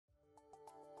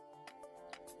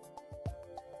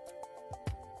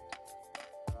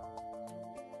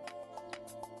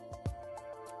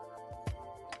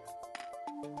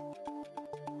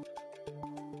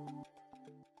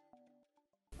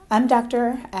I'm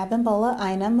Dr. Abimbola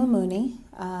Aina-Mumuney.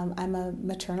 I'm a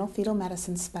maternal fetal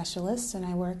medicine specialist, and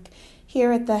I work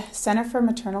here at the Center for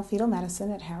Maternal Fetal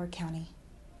Medicine at Howard County.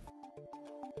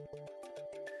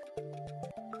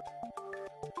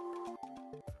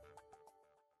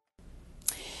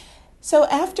 So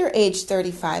after age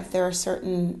 35, there are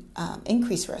certain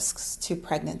increased risks to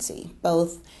pregnancy,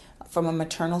 both from a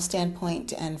maternal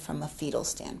standpoint and from a fetal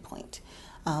standpoint.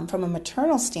 From a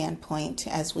maternal standpoint,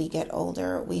 as we get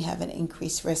older, we have an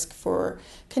increased risk for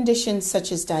conditions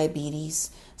such as diabetes,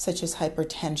 such as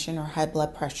hypertension or high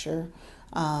blood pressure,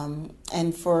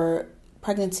 and for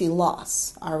pregnancy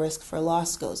loss. Our risk for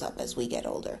loss goes up as we get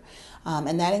older.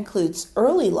 And that includes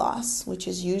early loss, which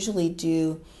is usually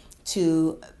due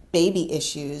to baby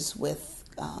issues with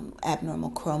abnormal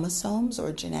chromosomes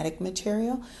or genetic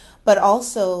material, but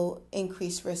also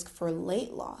increased risk for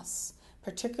late loss.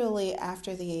 Particularly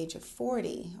after the age of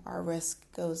 40, our risk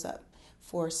goes up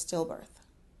for stillbirth.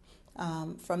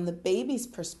 From the baby's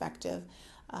perspective,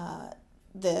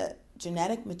 the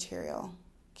genetic material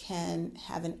can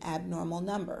have an abnormal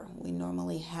number. We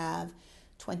normally have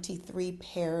 23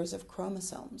 pairs of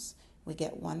chromosomes. We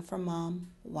get one from mom,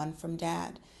 one from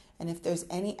dad. And if there's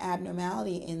any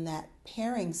abnormality in that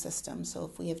pairing system, so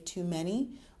if we have too many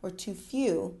or too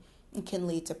few, it can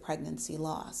lead to pregnancy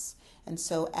loss. And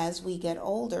so as we get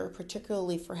older,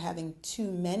 particularly for having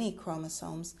too many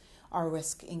chromosomes, our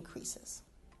risk increases.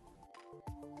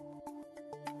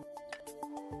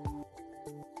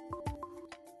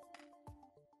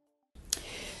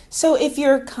 So if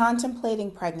you're contemplating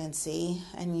pregnancy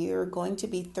and you're going to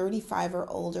be 35 or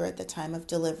older at the time of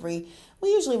delivery, we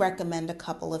usually recommend a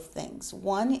couple of things.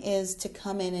 One is to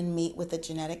come in and meet with a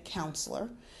genetic counselor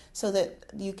so that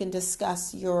you can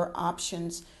discuss your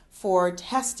options for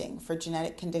testing for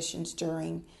genetic conditions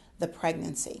during the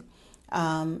pregnancy.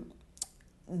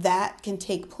 That can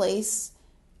take place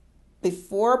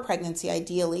before pregnancy,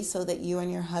 ideally, so that you and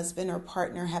your husband or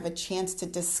partner have a chance to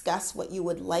discuss what you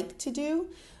would like to do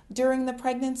during the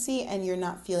pregnancy, and you're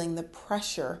not feeling the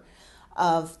pressure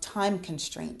of time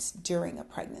constraints during a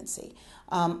pregnancy.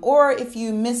 Or if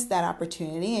you miss that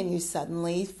opportunity and you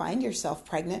suddenly find yourself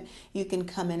pregnant, you can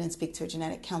come in and speak to a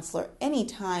genetic counselor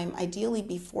anytime, ideally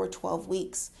before 12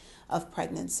 weeks of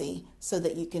pregnancy, so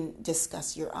that you can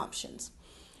discuss your options.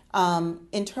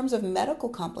 In terms of medical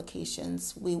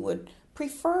complications, we would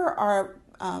prefer our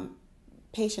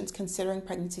patients considering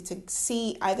pregnancy to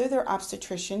see either their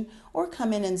obstetrician or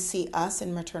come in and see us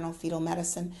in maternal fetal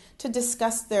medicine to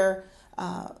discuss their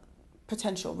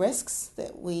potential risks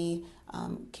that we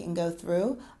can go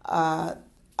through,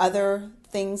 other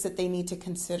things that they need to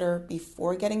consider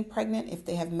before getting pregnant, if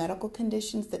they have medical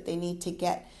conditions that they need to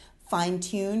get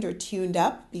fine-tuned or tuned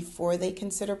up before they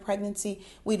consider pregnancy.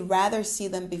 We'd rather see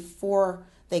them before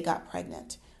they got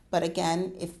pregnant. But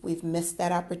again, if we've missed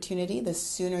that opportunity, the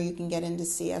sooner you can get in to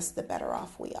see us, the better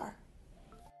off we are.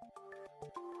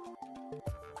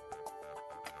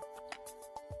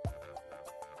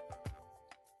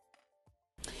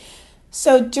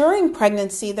 So during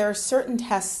pregnancy, there are certain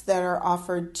tests that are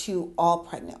offered to all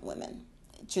pregnant women.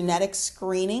 Genetic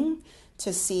screening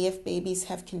to see if babies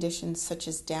have conditions such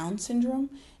as Down syndrome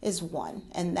is one,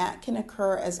 and that can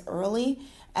occur as early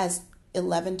as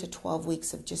 11 to 12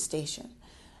 weeks of gestation.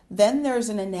 Then there's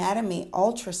an anatomy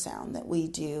ultrasound that we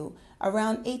do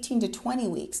around 18 to 20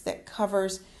 weeks that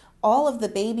covers all of the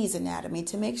baby's anatomy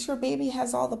to make sure baby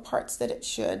has all the parts that it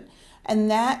should,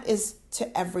 and that is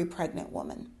to every pregnant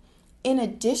woman. In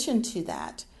addition to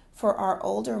that, for our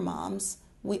older moms,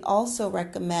 we also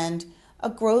recommend a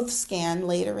growth scan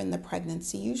later in the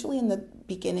pregnancy, usually in the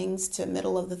beginnings to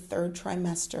middle of the third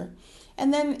trimester.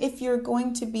 And then if you're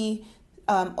going to be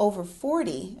over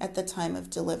 40 at the time of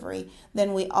delivery,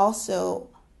 then we also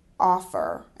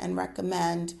offer and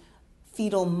recommend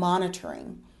fetal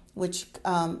monitoring, which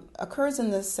occurs in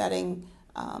the setting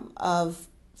of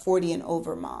 40 and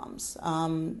over moms.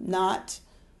 Not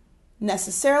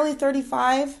necessarily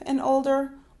 35 and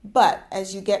older, but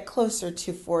as you get closer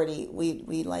to 40,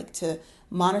 we like to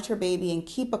monitor baby and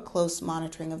keep a close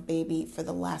monitoring of baby for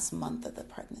the last month of the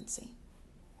pregnancy.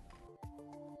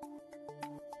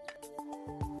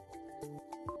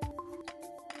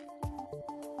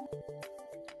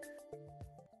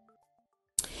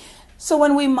 So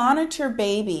when we monitor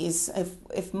babies,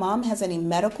 if mom has any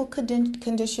medical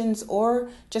conditions or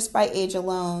just by age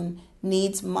alone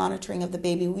needs monitoring of the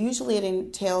baby, usually it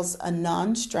entails a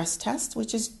non-stress test,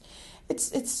 which is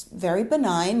it's very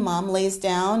benign. Mom lays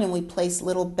down and we place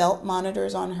little belt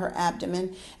monitors on her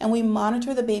abdomen and we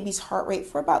monitor the baby's heart rate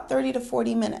for about 30 to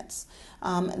 40 minutes.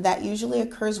 That usually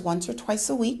occurs once or twice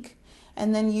a week.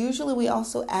 And then usually we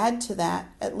also add to that,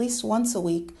 at least once a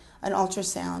week, an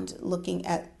ultrasound looking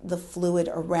at the fluid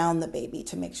around the baby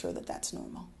to make sure that that's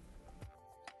normal.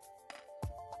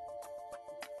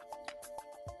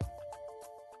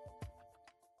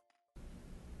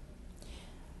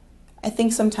 I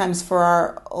think sometimes for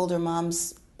our older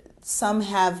moms, some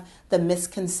have the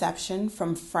misconception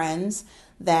from friends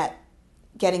that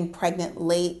getting pregnant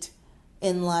late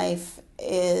in life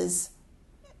is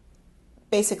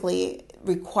basically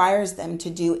requires them to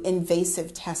do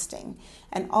invasive testing.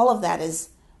 And all of that is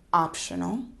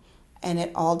optional, and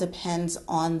it all depends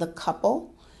on the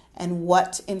couple and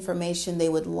what information they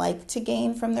would like to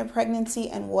gain from their pregnancy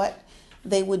and what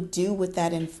they would do with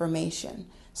that information.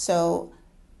 So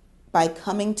by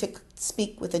coming to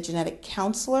speak with a genetic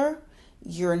counselor,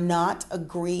 you're not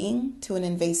agreeing to an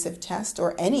invasive test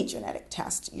or any genetic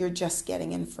test. You're just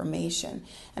getting information.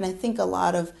 And I think a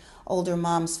lot of older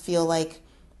moms feel like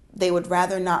they would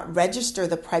rather not register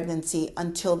the pregnancy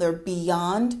until they're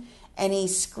beyond any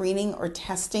screening or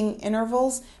testing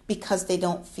intervals because they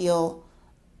don't feel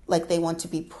like they want to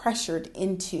be pressured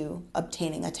into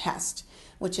obtaining a test,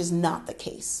 which is not the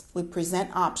case. We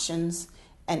present options,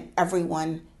 and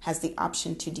everyone has the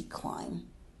option to decline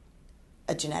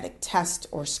a genetic test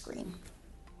or screen.